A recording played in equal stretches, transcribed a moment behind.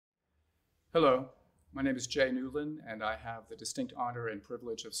Hello, my name is Jay Newland, and I have the distinct honor and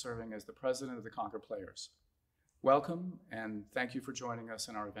privilege of serving as the president of the Concord Players. Welcome, and thank you for joining us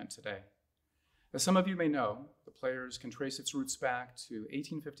in our event today. As some of you may know, the Players can trace its roots back to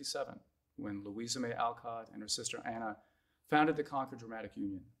 1857, when Louisa May Alcott and her sister Anna founded the Concord Dramatic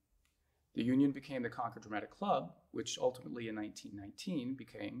Union. The union became the Concord Dramatic Club, which ultimately in 1919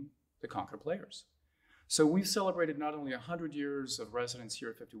 became the Concord Players. So we've celebrated not only 100 years of residence here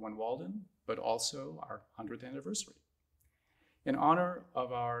at 51 Walden, but also our 100th anniversary. In honor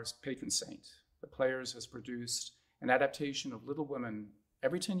of our patron saint, the Players has produced an adaptation of Little Women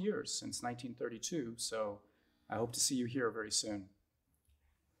every 10 years since 1932, so I hope to see you here very soon.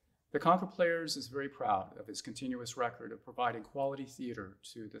 The Concord Players is very proud of its continuous record of providing quality theater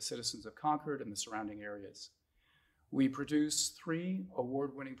to the citizens of Concord and the surrounding areas. We produce 3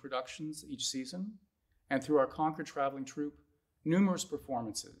 award-winning productions each season, and through our Concord Traveling Troupe, numerous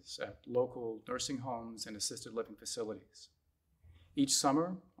performances at local nursing homes and assisted living facilities. Each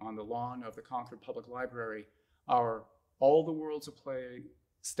summer, on the lawn of the Concord Public Library, our All the Worlds of Play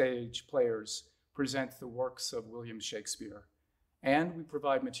stage players present the works of William Shakespeare, and we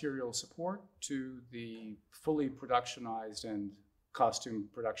provide material support to the fully productionized and costume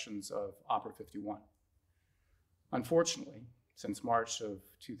productions of Opera 51. Unfortunately, since March of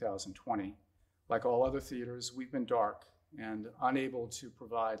 2020, like all other theaters, we've been dark and unable to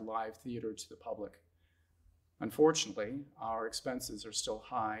provide live theater to the public. Unfortunately, our expenses are still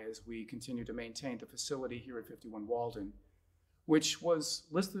high as we continue to maintain the facility here at 51 Walden, which was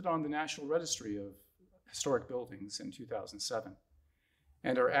listed on the National Registry of Historic Buildings in 2007,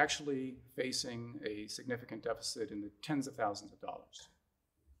 and are actually facing a significant deficit in the tens of thousands of dollars,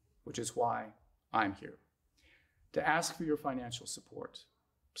 which is why I'm here, to ask for your financial support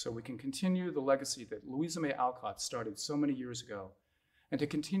so we can continue the legacy that Louisa May Alcott started so many years ago, and to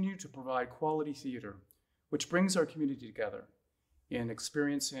continue to provide quality theater, which brings our community together in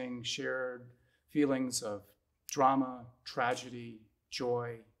experiencing shared feelings of drama, tragedy,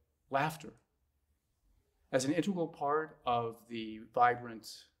 joy, laughter. As an integral part of the vibrant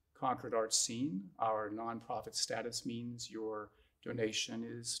Concord arts scene, our nonprofit status means your donation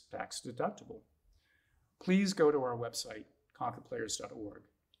is tax deductible. Please go to our website, concordplayers.org.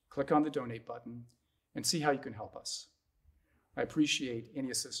 Click on the donate button and see how you can help us. I appreciate any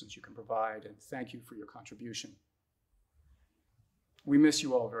assistance you can provide, and thank you for your contribution. We miss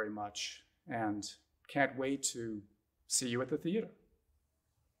you all very much and can't wait to see you at the theater.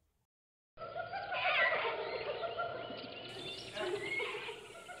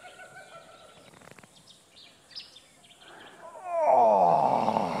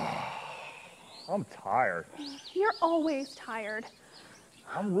 Oh, I'm tired. You're always tired.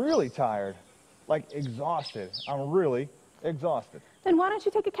 I'm really tired. Like exhausted. I'm really exhausted. Then why don't you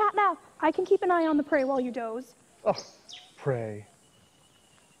take a cat nap? I can keep an eye on the prey while you doze. Oh, pray.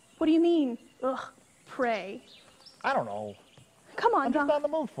 What do you mean, ugh, prey? I don't know. Come on, I'm just Don. not in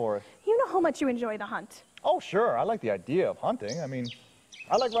the mood for it. You know how much you enjoy the hunt. Oh, sure. I like the idea of hunting. I mean,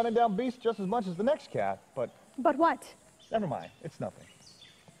 I like running down beasts just as much as the next cat, but But what? never mind. It's nothing.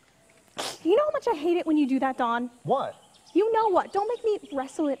 You know how much I hate it when you do that, Don? What? You know what? Don't make me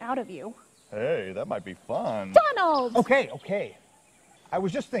wrestle it out of you. Hey, that might be fun. Donald! Okay. I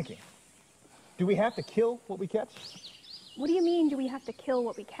was just thinking. Do we have to kill what we catch? What do you mean, do we have to kill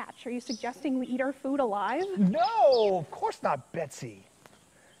what we catch? Are you suggesting we eat our food alive? No, of course not, Betsy.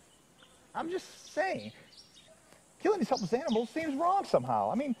 I'm just saying, killing these helpless animals seems wrong somehow.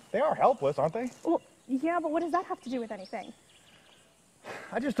 I mean, they are helpless, aren't they? Well, yeah, but what does that have to do with anything?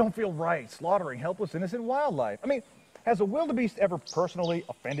 I just don't feel right slaughtering helpless, innocent wildlife. I mean, has a wildebeest ever personally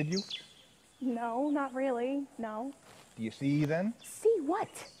offended you? No, not really, no. Do you see, then, See what?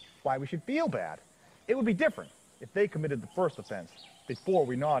 why we should feel bad? It would be different if they committed the first offense before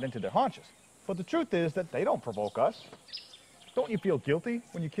we gnawed into their haunches. But the truth is that they don't provoke us. Don't you feel guilty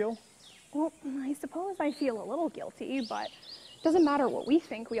when you kill? Well, I suppose I feel a little guilty, but it doesn't matter what we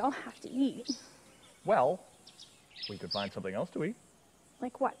think, we all have to eat. Well, we could find something else to eat.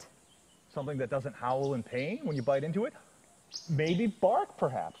 Like what? Something that doesn't howl in pain when you bite into it. Maybe bark,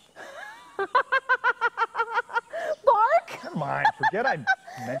 perhaps. Bark? Never mind, forget I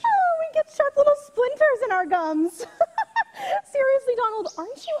mentioned. Oh, we get sharp little splinters in our gums. Seriously, Donald,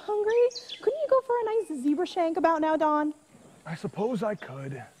 aren't you hungry? Couldn't you go for a nice zebra shank about now, Don? I suppose I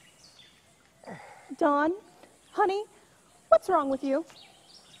could. Don, honey, what's wrong with you?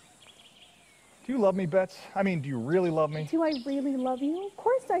 Do you love me, Bets? I mean, do you really love me? Do I really love you? Of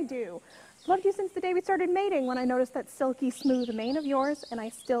course I do. Loved you since the day we started mating when I noticed that silky smooth mane of yours, and I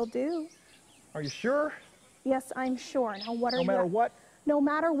still do. Are you sure? Yes, I'm sure. Now what are No you... matter what, No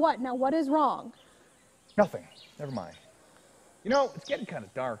matter what. Now, what is wrong? Nothing. Never mind. You know, it's getting kind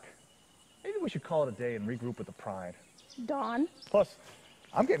of dark. Maybe we should call it a day and regroup with the pride. Dawn. Plus,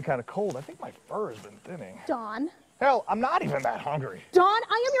 I'm getting kind of cold. I think my fur has been thinning. Dawn. Hell, I'm not even that hungry. Dawn,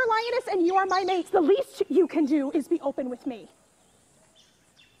 I am your lioness and you are my mate. The least you can do is be open with me.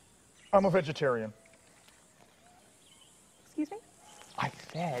 I'm a vegetarian. Excuse me? I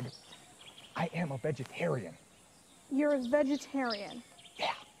said I am a vegetarian. You're a vegetarian. Yeah.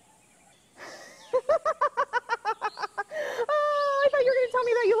 Oh, I thought you were going to tell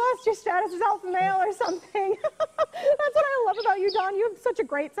me that you lost your status as alpha male or something. That's what I love about you, Dawn. You have such a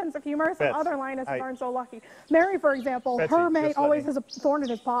great sense of humor. Some Bets, other lionesses aren't so lucky. Mary, for example, Betsy, her mate just let always me- has a thorn in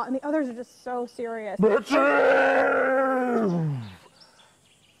his paw, and the others are just so serious. Betsy!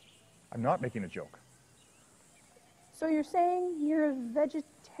 I'm not making a joke. So you're saying you're a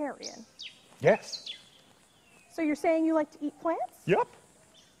vegetarian? Yes. So you're saying you like to eat plants? Yep.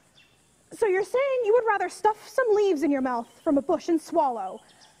 So you're saying you would rather stuff some leaves in your mouth from a bush and swallow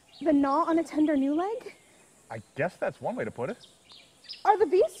than gnaw on a tender new leg? I guess that's one way to put it. Are the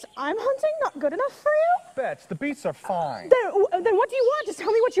beasts I'm hunting not good enough for you? Bets, the beasts are fine. Then what do you want? Just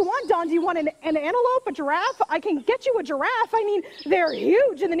tell me what you want, Dawn. Do you want an antelope, a giraffe? I can get you a giraffe. I mean, they're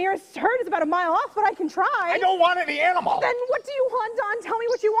huge, and the nearest herd is about a mile off, but I can try. I don't want any animal. Then what do you want, Dawn? Tell me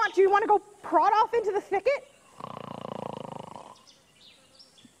what you want. Do you want to go prod off into the thicket?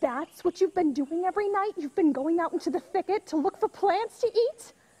 That's what you've been doing every night? You've been going out into the thicket to look for plants to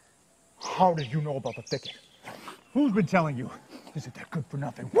eat? How did you know about the thicket? Who's been telling you? Isn't that good for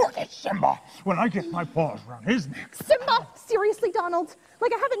nothing? Work it, Simba, when I get my paws around his neck. Simba! Seriously, Donald?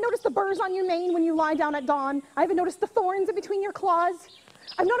 Like, I haven't noticed the burrs on your mane when you lie down at dawn. I haven't noticed the thorns in between your claws.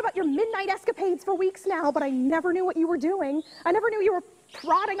 I've known about your midnight escapades for weeks now, but I never knew what you were doing. I never knew you were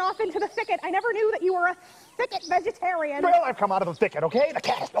prodding off into the thicket. I never knew that you were a thicket vegetarian. Well, I've come out of the thicket, okay? The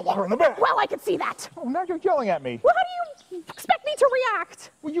cat is no longer in the bed. Well, I could see that. Oh, now you're yelling at me. Well, how do you expect me to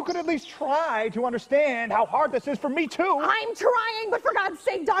react? Well, you could at least try to understand how hard this is for me, too. I'm trying, but for God's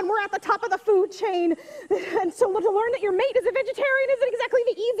sake, Don, we're at the top of the food chain. And so to learn that your mate is a vegetarian isn't exactly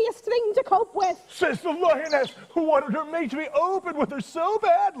the easiest thing to cope with. Says the lioness who wanted her mate to be open with her so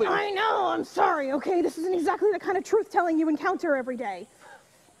badly. I know, I'm sorry, okay? This isn't exactly the kind of truth-telling you encounter every day.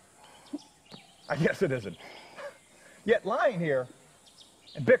 I guess it isn't. Yet lying here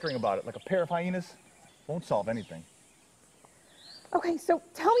and bickering about it like a pair of hyenas won't solve anything. Okay, so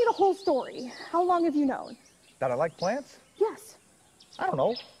tell me the whole story. How long have you known? That I like plants? Yes. I don't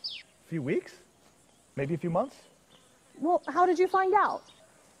know. A few weeks? Maybe a few months? Well, how did you find out?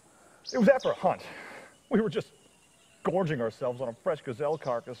 It was after a hunt. We were just gorging ourselves on a fresh gazelle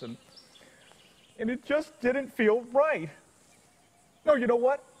carcass and it just didn't feel right. No, you know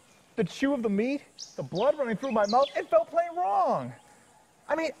what? The chew of the meat, the blood running through my mouth, it felt plain wrong.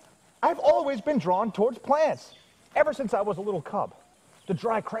 I mean, I've always been drawn towards plants, ever since I was a little cub. The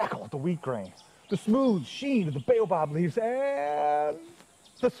dry crackle of the wheat grain, the smooth sheen of the baobab leaves, and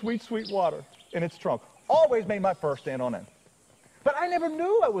the sweet, sweet water in its trunk always made my fur stand on end. But I never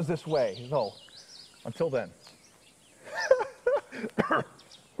knew I was this way, though, until then.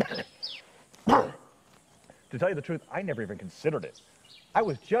 To tell you the truth, I never even considered it. I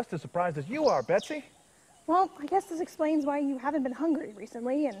was just as surprised as you are, Betsy. Well, I guess this explains why you haven't been hungry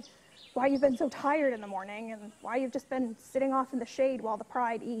recently and why you've been so tired in the morning and why you've just been sitting off in the shade while the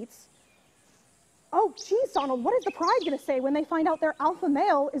pride eats. Oh, geez, Donald, what is the pride going to say when they find out their alpha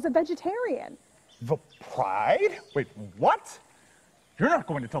male is a vegetarian? The pride? Wait, what? You're not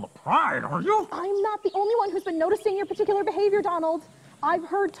going to tell the pride, are you? I'm not the only one who's been noticing your particular behavior, Donald. I've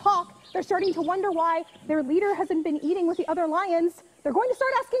heard talk. They're starting to wonder why their leader hasn't been eating with the other lions. They're going to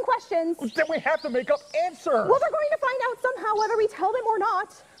start asking questions. Then we have to make up answers. Well, they're going to find out somehow whether we tell them or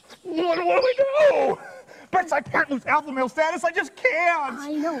not. What do we do? Bets, I can't lose alpha male status. I just can't.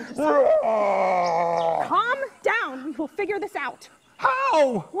 I know. Just Ah. calm down. We will figure this out.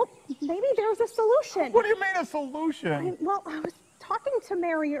 How? Well, maybe there's a solution. What do you mean a solution? Well, I was talking to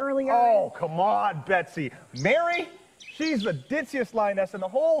Mary earlier. Oh, come on, Betsy. Mary? She's the ditziest lioness in the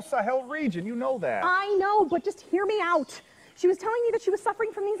whole Sahel region. You know that. I know, but just hear me out. She was telling me that she was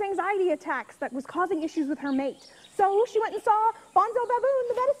suffering from these anxiety attacks that was causing issues with her mate. So she went and saw Bonzo Baboon,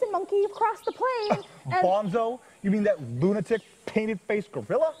 the medicine monkey, across the plain. And Bonzo? You mean that lunatic, painted-faced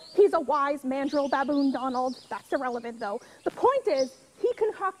gorilla? he's a wise mandrill baboon, Donald. That's irrelevant, though. The point is, he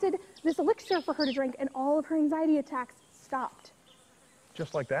concocted this elixir for her to drink, and all of her anxiety attacks stopped.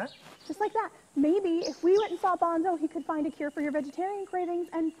 Just like that? Just like that. Maybe if we went and saw Bonzo, he could find a cure for your vegetarian cravings,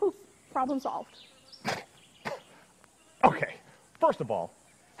 and poof, problem solved. Okay, first of all,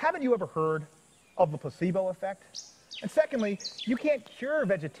 haven't you ever heard of the placebo effect? And secondly, you can't cure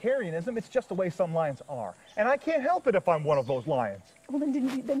vegetarianism. It's just the way some lions are. And I can't help it if I'm one of those lions. Well, then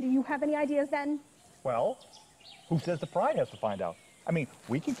do you have any ideas then? Well, who says the pride has to find out? I mean,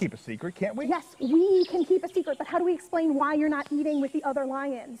 we can keep a secret, can't we? Yes, we can keep a secret, but how do we explain why you're not eating with the other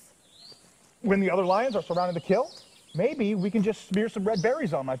lions? When the other lions are surrounding the kill, maybe we can just smear some red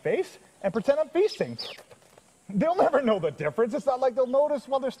berries on my face and pretend I'm feasting. They'll never know the difference. It's not like they'll notice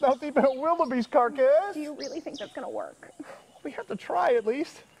while they're snout deep in a wildebeest carcass. Do you really think that's gonna work? We have to try at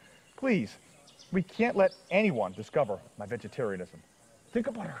least. Please, we can't let anyone discover my vegetarianism. Think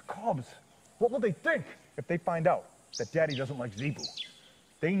about our cubs. What will they think if they find out that Daddy doesn't like zebu?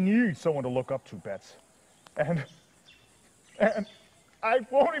 They need someone to look up to, Bets. And I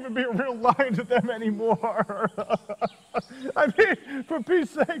won't even be a real lion to them anymore. I mean, for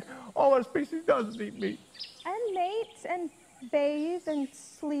Pete's sake, all our species does is eat meat. And mate, and bathe, and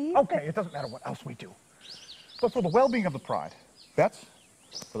sleep. Okay, it doesn't matter what else we do. But for the well-being of the pride, Bets,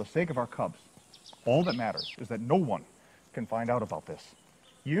 for the sake of our cubs, all that matters is that no one can find out about this.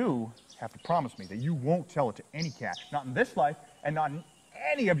 You have to promise me that you won't tell it to any cat, not in this life and not in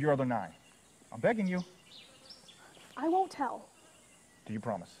any of your other 9. I'm begging you. I won't tell. Do you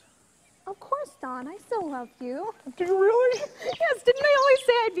promise? Of course, Don. I still love you. Do you really? Yes, didn't I always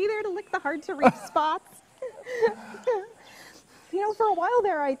say I'd be there to lick the hard-to-reach spots? You know, for a while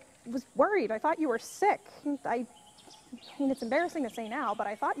there, I was worried. I thought you were sick. I mean, it's embarrassing to say now, but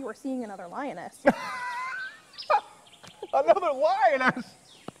I thought you were seeing another lioness. Another lioness?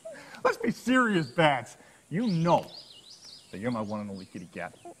 Let's be serious, Bats. You know that you're my one and only kitty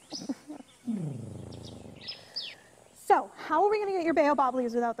cat. So, how are we going to get your baobab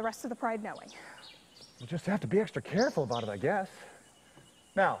leaves without the rest of the pride knowing? We'll just have to be extra careful about it, I guess.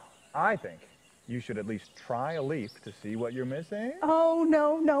 Now, I think you should at least try a leaf to see what you're missing. Oh,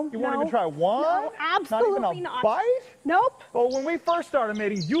 no. You won't even try one? No, absolutely not. Even a not. bite? Nope. Well, when we first started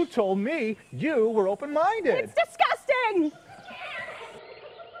mating, you told me you were open-minded. It's disgusting!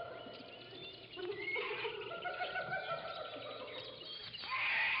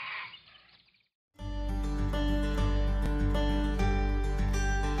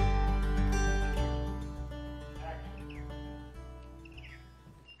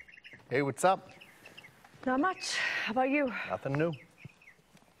 Hey, what's up? Not much. How about you? Nothing new.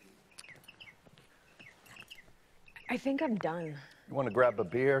 I think I'm done. You want to grab a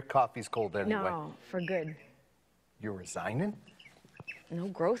beer? Coffee's cold anyway. No, for good. You're resigning? No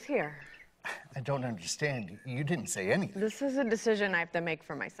growth here. I don't understand. You didn't say anything. This is a decision I have to make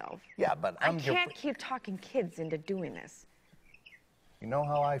for myself. Yeah, but I can't keep talking kids into doing this. You know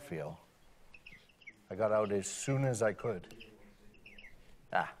how I feel. I got out as soon as I could.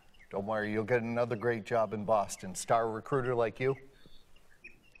 Don't worry, you'll get another great job in Boston. Star recruiter like you.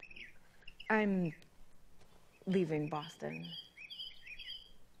 I'm leaving Boston.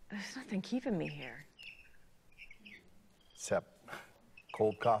 There's nothing keeping me here. Except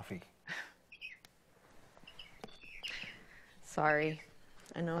cold coffee. Sorry.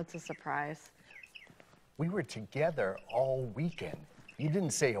 I know it's a surprise. We were together all weekend. You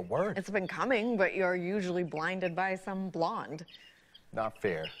didn't say a word. It's been coming, but you're usually blinded by some blonde. Not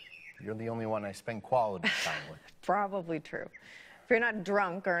fair. You're the only one I spend quality time with. Probably true. If you're not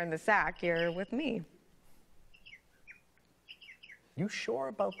drunk or in the sack, you're with me. You sure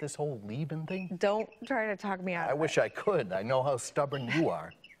about this whole leaving thing? Don't try to talk me out I of wish it. I could. I know how stubborn you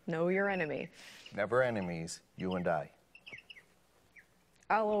are. Know your enemy. Never enemies, you and I.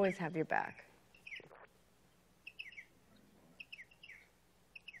 I'll always have your back.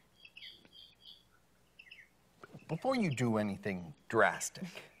 Before you do anything drastic,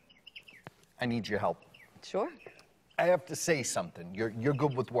 I need your help. Sure. I have to say something. You're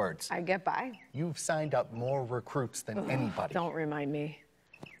good with words. I get by. You've signed up more recruits than anybody. Don't remind me.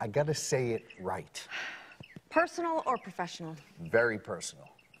 I gotta say it right. Personal or professional? Very personal.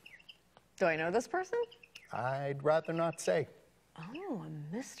 Do I know this person? I'd rather not say. Oh,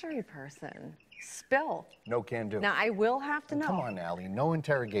 a mystery person. Spill. No can do. Now, I will have to know. Come on, Allie. No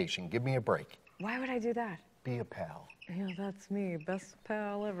interrogation. Give me a break. Why would I do that? Be a pal. Yeah, that's me. Best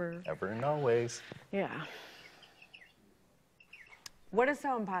pal ever. Ever and always. Yeah. What is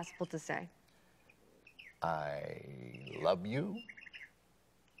so impossible to say? I love you.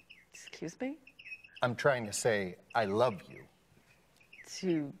 Excuse me? I'm trying to say I love you.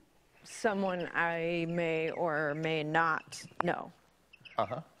 To someone I may or may not know.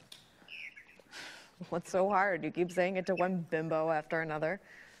 Uh-huh. What's so hard? You keep saying it to one bimbo after another.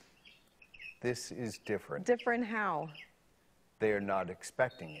 This is different. Different how? They are not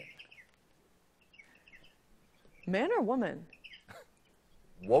expecting it. Man or woman?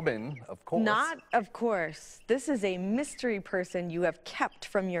 woman, of course. Not of course. This is a mystery person you have kept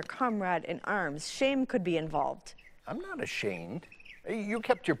from your comrade in arms. Shame could be involved. I'm not ashamed. You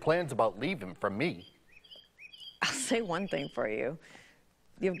kept your plans about leaving from me. I'll say one thing for you.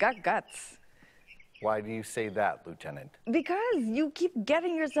 You've got guts. Why do you say that, Lieutenant? Because you keep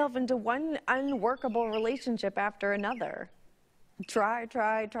getting yourself into one unworkable relationship after another. Try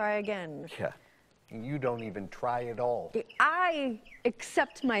again. Yeah, you don't even try at all. I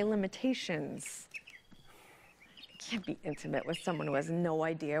accept my limitations. I can't be intimate with someone who has no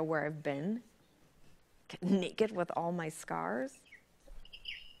idea where I've been. Get naked with all my scars.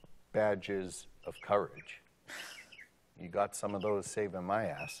 Badges of courage. You got some of those saving my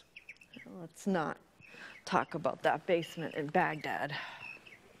ass. Let's not talk about that basement in Baghdad.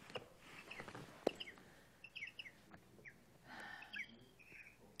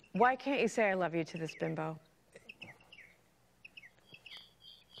 Why can't you say I love you to this bimbo?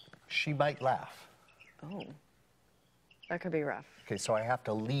 She might laugh. Oh, that could be rough. Okay, so I have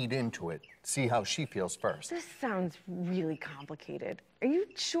to lead into it, see how she feels first. This sounds really complicated. Are you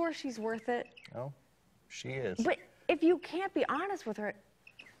sure she's worth it? No, she is. But if you can't be honest with her,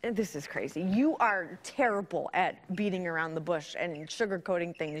 this is crazy. You are terrible at beating around the bush and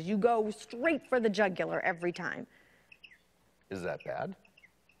sugarcoating things. You go straight for the jugular every time. Is that bad?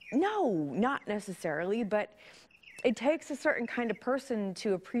 No, not necessarily, but it takes a certain kind of person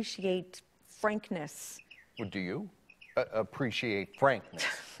to appreciate frankness. Well, do you appreciate frankness?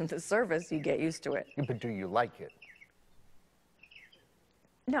 The service, you get used to it. Yeah, but do you like it?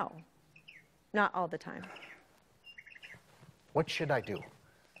 No, not all the time. What should I do?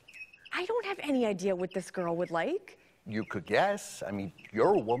 I don't have any idea what this girl would like. You could guess. I mean,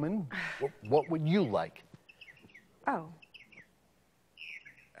 you're a woman. What would you like? Oh.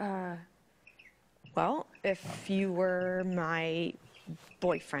 Well, if you were my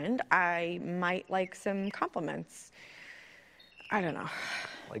boyfriend, I might like some compliments. I don't know.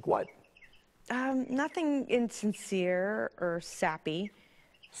 Like what? Nothing insincere or sappy.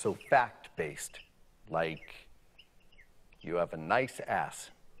 So fact-based, like you have a nice ass.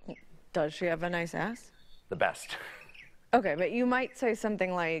 Does she have a nice ass? The best. Okay, but you might say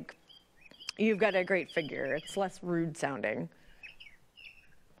something like, you've got a great figure. It's less rude sounding.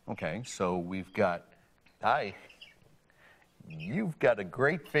 Okay, so we've got, hi, you've got a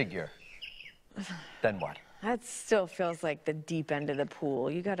great figure. Then what? That still feels like the deep end of the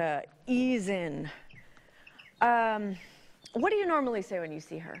pool. You gotta ease in. What do you normally say when you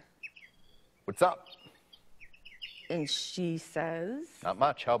see her? What's up? And she says? Not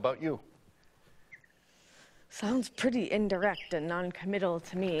much. How about you? Sounds pretty indirect and non-committal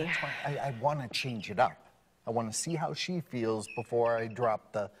to me. That's why I want to change it up. I want to see how she feels before I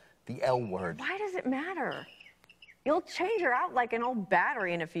drop the L word. Why does it matter? You'll change her out like an old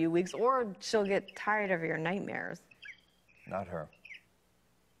battery in a few weeks, or she'll get tired of your nightmares. Not her.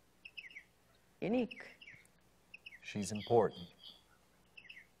 Unique. She's important.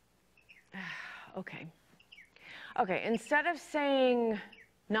 Okay. Okay, instead of saying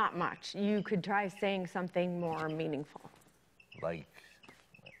not much, you could try saying something more meaningful. Like,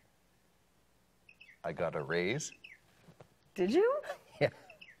 I got a raise. Did you? Yeah,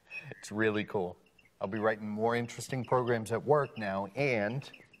 it's really cool. I'll be writing more interesting programs at work now, and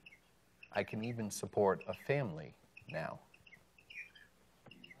I can even support a family now.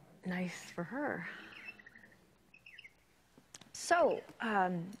 Nice for her. So,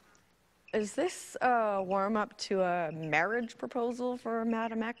 is this a warm-up to a marriage proposal for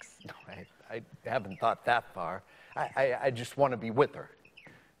Madam X? No, I haven't thought that far. I just want to be with her.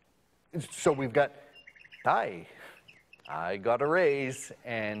 So we've got, hi, I got a raise,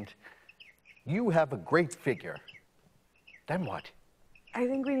 and you have a great figure. Then what? I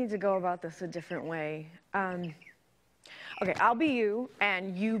think we need to go about this a different way. Okay, I'll be you,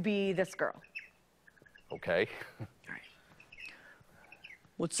 and you be this girl. Okay. All right.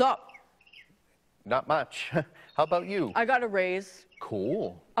 What's up? Not much. How about you? I got a raise.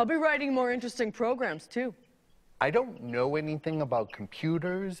 Cool. I'll be writing more interesting programs, too. I don't know anything about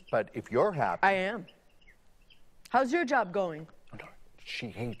computers, but if you're happy... I am. How's your job going? Oh, no, she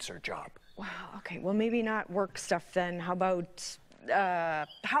hates her job. Wow, okay, well, maybe not work stuff then. How about,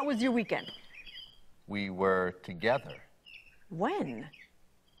 how was your weekend? We were together. When?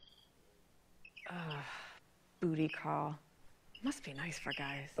 Booty call. Must be nice for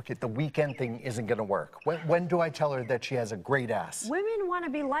guys. Okay, the weekend thing isn't gonna work. When do I tell her that she has a great ass? Women want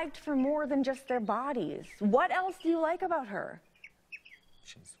to be liked for more than just their bodies. What else do you like about her?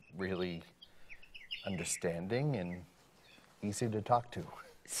 She's really understanding and easy to talk to.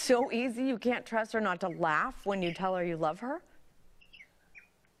 So easy you can't trust her not to laugh when you tell her you love her?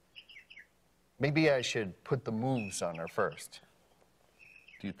 Maybe I should put the moves on her first.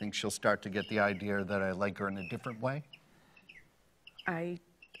 Do you think she'll start to get the idea that I like her in a different way? I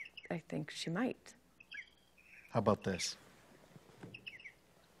think she might. How about this?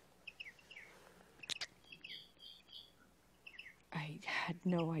 I had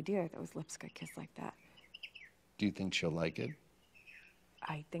no idea those lips could kiss like that. Do you think she'll like it?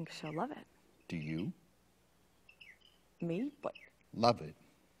 I think she'll love it. Do you? Me? But Love it.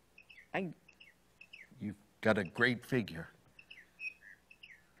 You've got a great figure.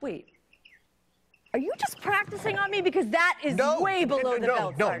 Wait. Are you just practicing on me? Because that is way below the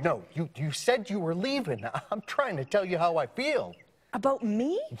belt, Sergeant. No. You said you were leaving. I'm trying to tell you how I feel. About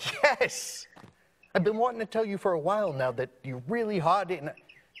me? Yes. I've been wanting to tell you for a while now that you're really hot and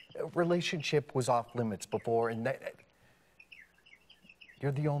a relationship was off limits before, and that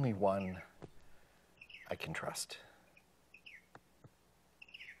you're the only one I can trust.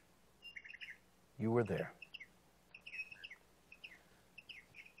 You were there.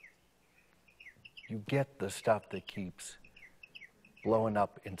 You get the stuff that keeps blowing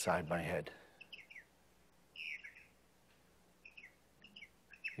up inside my head.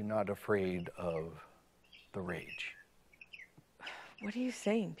 You're not afraid of the rage. What are you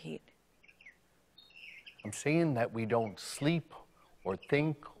saying, Pete? I'm saying that we don't sleep or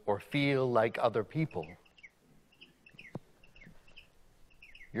think or feel like other people.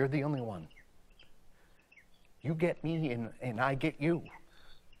 You're the only one. You get me and I get you.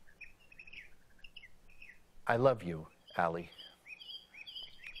 I love you, Allie.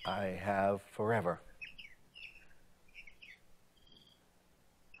 I have forever.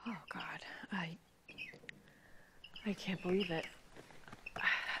 Oh, God. I can't believe it.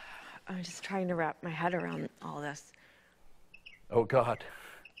 I'm just trying to wrap my head around all this. Oh, God.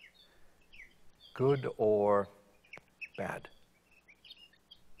 Good or bad?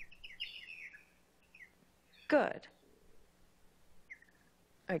 Good.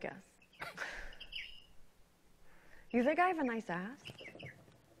 I guess. You think I have a nice ass?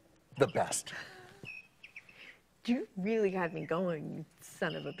 The best. You really had me going, you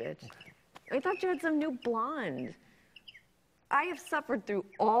son of a bitch. I thought you had some new blonde. I have suffered through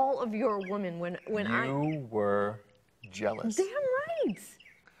all of your women when You were jealous. Damn right.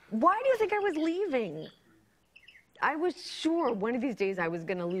 Why do you think I was leaving? I was sure one of these days I was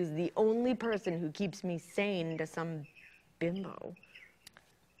gonna lose the only person who keeps me sane to some bimbo.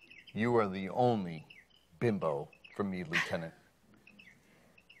 You are the only bimbo for me, Lieutenant.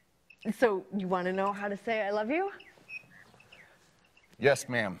 So you wanna know how to say I love you? Yes,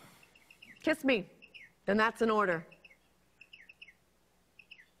 ma'am. Kiss me. Then that's an order.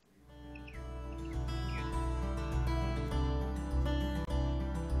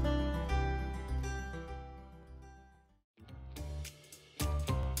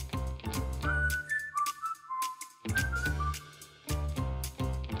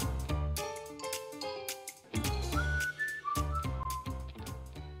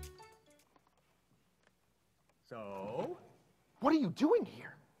 So, What are you doing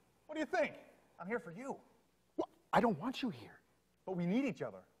here? what do you think? I'm here for you. Well, I don't want you here. But we need each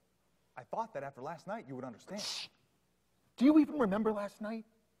other. I thought that after last night you would understand. Do you even remember last night?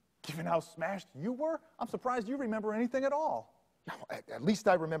 Given how smashed you were, I'm surprised you remember anything at all. No, at least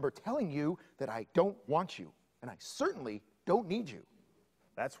I remember telling you that I don't want you, and I certainly don't need you.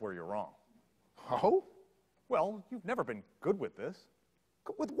 That's where you're wrong. Oh? Well, you've never been good with this.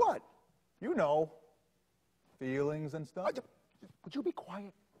 With what? You know, feelings and stuff. Would you be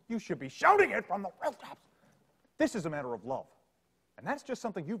quiet? You should be shouting it from the rooftops. This is a matter of love. And that's just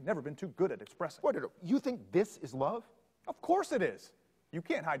something you've never been too good at expressing. What, you think this is love? Of course it is. You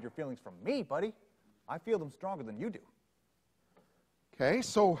can't hide your feelings from me, buddy. I feel them stronger than you do. Okay,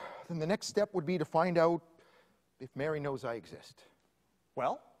 so then the next step would be to find out if Mary knows I exist.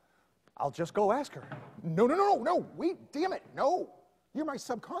 Well, I'll just go ask her. No, wait, damn it, no. You're my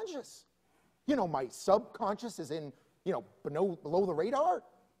subconscious. You know, my subconscious is in, below the radar.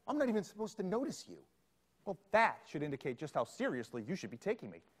 I'm not even supposed to notice you. Well, that should indicate just how seriously you should be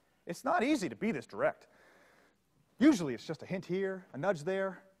taking me. It's not easy to be this direct. Usually it's just a hint here, a nudge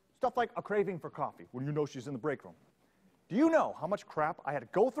there, stuff like a craving for coffee when you know she's in the break room. Do you know how much crap I had to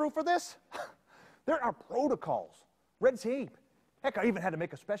go through for this? There are protocols, red tape. Heck, I even had to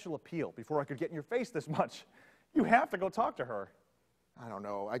make a special appeal before I could get in your face this much. You have to go talk to her. I don't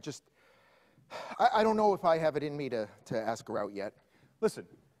know, I don't know if I have it in me to ask her out yet. Listen,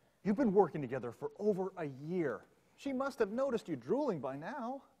 you've been working together for over a year. She must have noticed you drooling by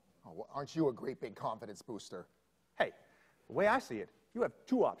now. Oh, well, aren't you a great big confidence booster? Hey, the way I see it, you have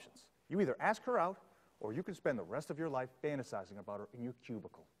two options. You either ask her out, or you can spend the rest of your life fantasizing about her in your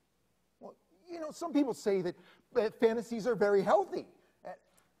cubicle. Well, You know, some people say that fantasies are very healthy.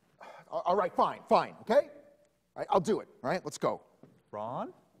 All right, fine, okay? All right, I'll do it, all right? Let's go.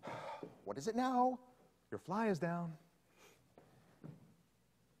 Ron, What is it now? your fly is down.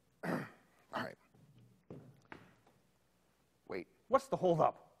 All right. Wait, What's the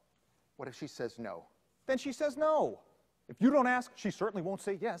holdup? what if she says no? Then she says no. If you don't ask, she certainly won't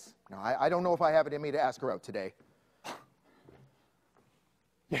say yes. No, I don't know if I have it in me to ask her out today.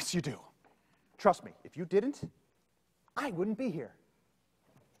 Yes, you do. Trust me, if you didn't, I wouldn't be here.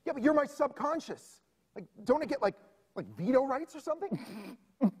 Yeah, but you're my subconscious. Like, don't I get like veto rights or something?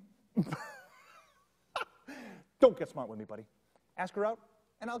 Don't get smart with me, buddy. Ask her out,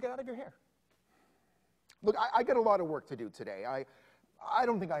 and I'll get out of your hair. Look, I got a lot of work to do today. I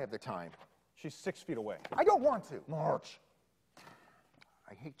don't think I have the time. She's 6 feet away. I don't want to. March.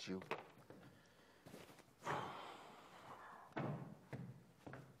 I hate you.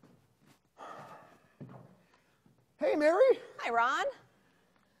 Hey, Mary. Hi, Ron.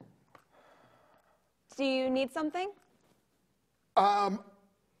 Do you need something? I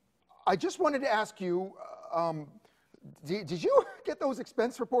just wanted to ask you, did you get those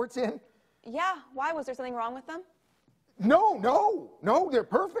expense reports in? Yeah, why? Was there something wrong with them? No, they're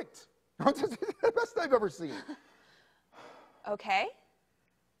perfect. It's the best I've ever seen. Okay.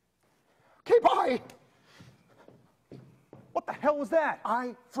 Okay, bye. What the hell was that?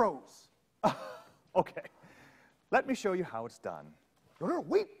 I froze. Okay, let me show you how it's done. No,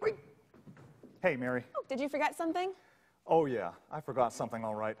 wait. Hey, Mary. Oh, did you forget something? Oh, yeah, I forgot something,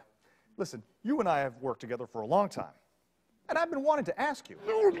 all right. Listen, you and I have worked together for a long time, and I've been wanting to ask you.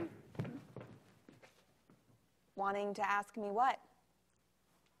 Wanting to ask me what?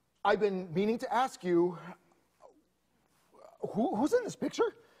 I've been meaning to ask you, who's in this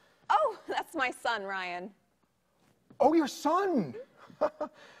picture? Oh, that's my son, Ryan. Oh, your son.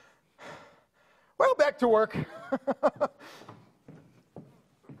 Well, back to work. What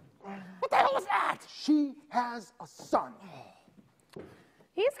the hell is that? She has a son.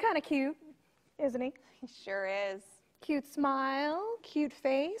 He's kind of cute, isn't he? He sure is. Cute smile, cute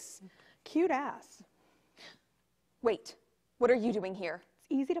face, cute ass. Wait, what are you doing here? It's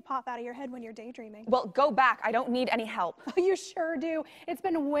easy to pop out of your head when you're daydreaming. Well, go back. I don't need any help. You sure do. It's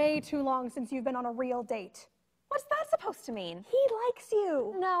been way too long since you've been on a real date. What's that supposed to mean? He likes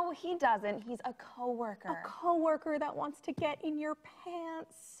you. No, he doesn't. He's a coworker. A coworker that wants to get in your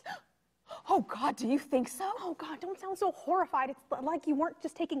pants. Oh, God, do you think so? Oh, God, don't sound so horrified. It's like you weren't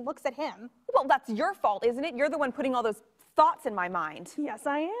just taking looks at him. Well, that's your fault, isn't it? You're the one putting all those thoughts in my mind. Yes,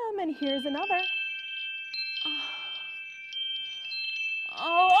 I am, and here's another.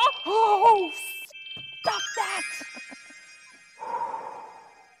 Oh, stop that!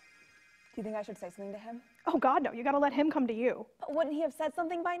 Do you think I should say something to him? Oh, God, no. You gotta let him come to you. But wouldn't he have said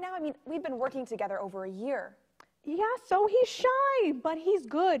something by now? I mean, we've been working together over a year. Yeah, so he's shy, but he's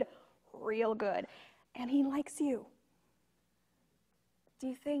good. Real good. And he likes you. Do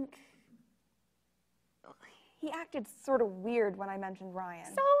you think... He acted sort of weird when I mentioned Ryan.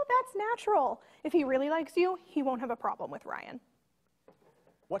 So that's natural. If he really likes you, he won't have a problem with Ryan.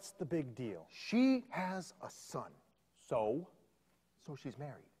 What's the big deal? She has a son. So? So she's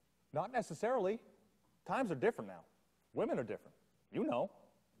married. Not necessarily. Times are different now. Women are different. You know.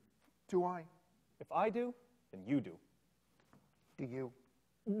 Do I? If I do, then you do. Do you?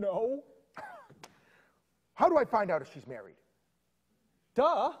 No. How do I find out if she's married?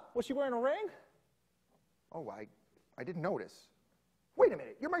 Duh. Was she wearing a ring? Oh, I didn't notice. Wait a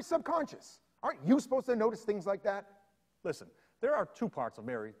minute, you're my subconscious. Aren't you supposed to notice things like that? Listen, there are two parts of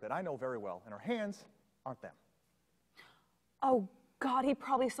Mary that I know very well, and her hands aren't them. Oh, God, he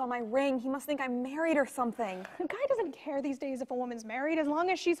probably saw my ring. He must think I'm married or something. A guy doesn't care these days if a woman's married as long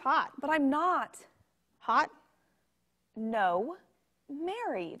as she's hot. But I'm not. Hot? No,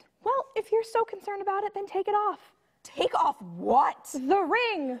 married. Well, if you're so concerned about it, then take it off. Take off what? The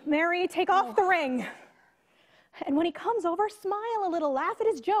ring, Mary, take off the ring. And when he comes over, smile a little, laugh at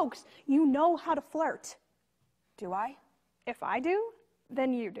his jokes. You know how to flirt. Do I? If I do,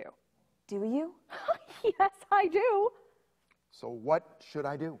 then you do. Do you? Yes, I do. So what should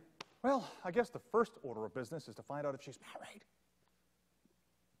I do? Well, I guess the first order of business is to find out if she's married.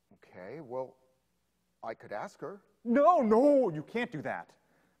 Okay, well, I could ask her. No, you can't do that.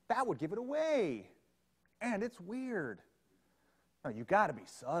 That would give it away. And it's weird. No, you gotta be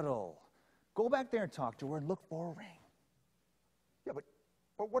subtle. Go back there and talk to her and look for a ring. Yeah,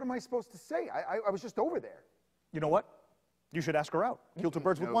 but what am I supposed to say? I was just over there. You know what? You should ask her out. Kill two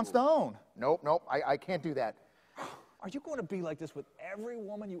birds with one stone. Nope, I can't do that. Are you going to be like this with every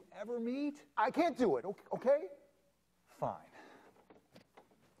woman you ever meet? I can't do it, okay? Fine.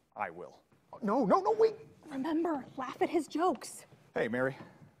 I will. No, no, no, wait. Remember, laugh at his jokes. Hey, Mary,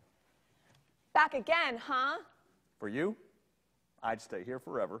 Back again, huh? for you, I'd stay here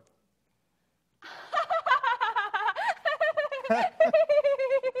forever.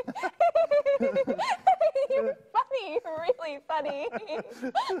 You're funny, really funny.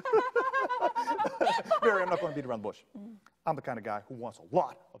 Mary, I'm not going to beat around the bush. I'm the kind of guy who wants a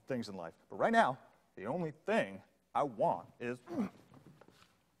lot of things in life. But right now, the only thing I want is...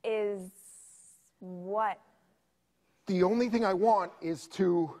 Is what? The only thing I want is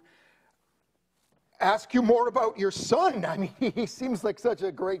to ask you more about your son. I mean, he seems like such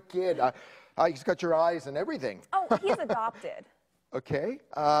a great kid. He's got your eyes and everything. Oh, he's adopted. Okay.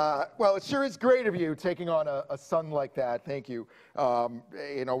 Well, it sure is great of you taking on a son like that. Thank you.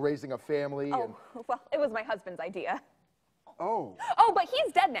 You know, raising a family. Oh, well, it was my husband's idea. Oh. Oh, but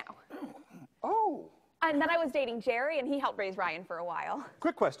he's dead now. Oh. And then I was dating Jerry, and he helped raise Ryan for a while.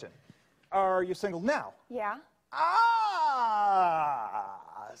 Quick question. Are you single now? Yeah?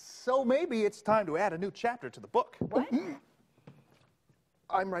 So maybe it's time to add a new chapter to the book. What?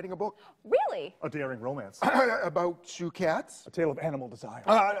 I'm writing a book. Really? A daring romance. About two cats. A tale of animal desire.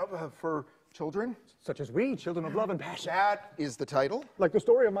 For children. Such as we, children of love and passion. That is the title. Like the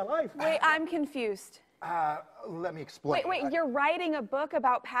story of my life. Wait, I'm confused. Let me explain. Wait, you're writing a book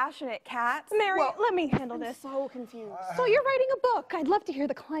about passionate cats? Mary, let me handle this. So confused. So you're writing a book. I'd love to hear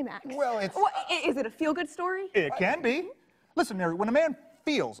the climax. Well, it's... What, is it a feel-good story? It can be. Listen, Mary, when a man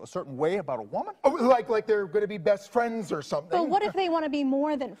feels a certain way about a woman... Oh, like they're going to be best friends or something. But what if they want to be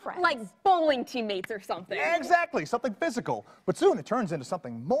more than friends? Like bowling teammates or something. Exactly, something physical. But soon it turns into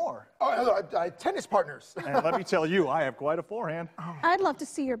something more. Tennis partners. And let me tell you, I have quite a forehand. I'd love to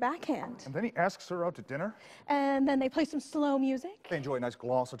see your backhand. And then he asks her out to dinner. And then they play some slow music. They enjoy a nice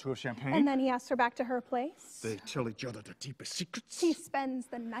glass or two of champagne. And then he asks her back to her place. They tell each other their deepest secrets. He spends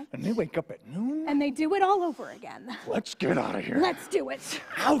the night. And they wake up at noon. And they do it all over again. Let's get out of here. Let's do it.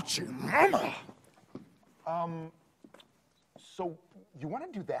 Ouchie, mama. So you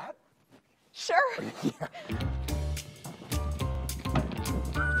want to do that? Sure. Yeah.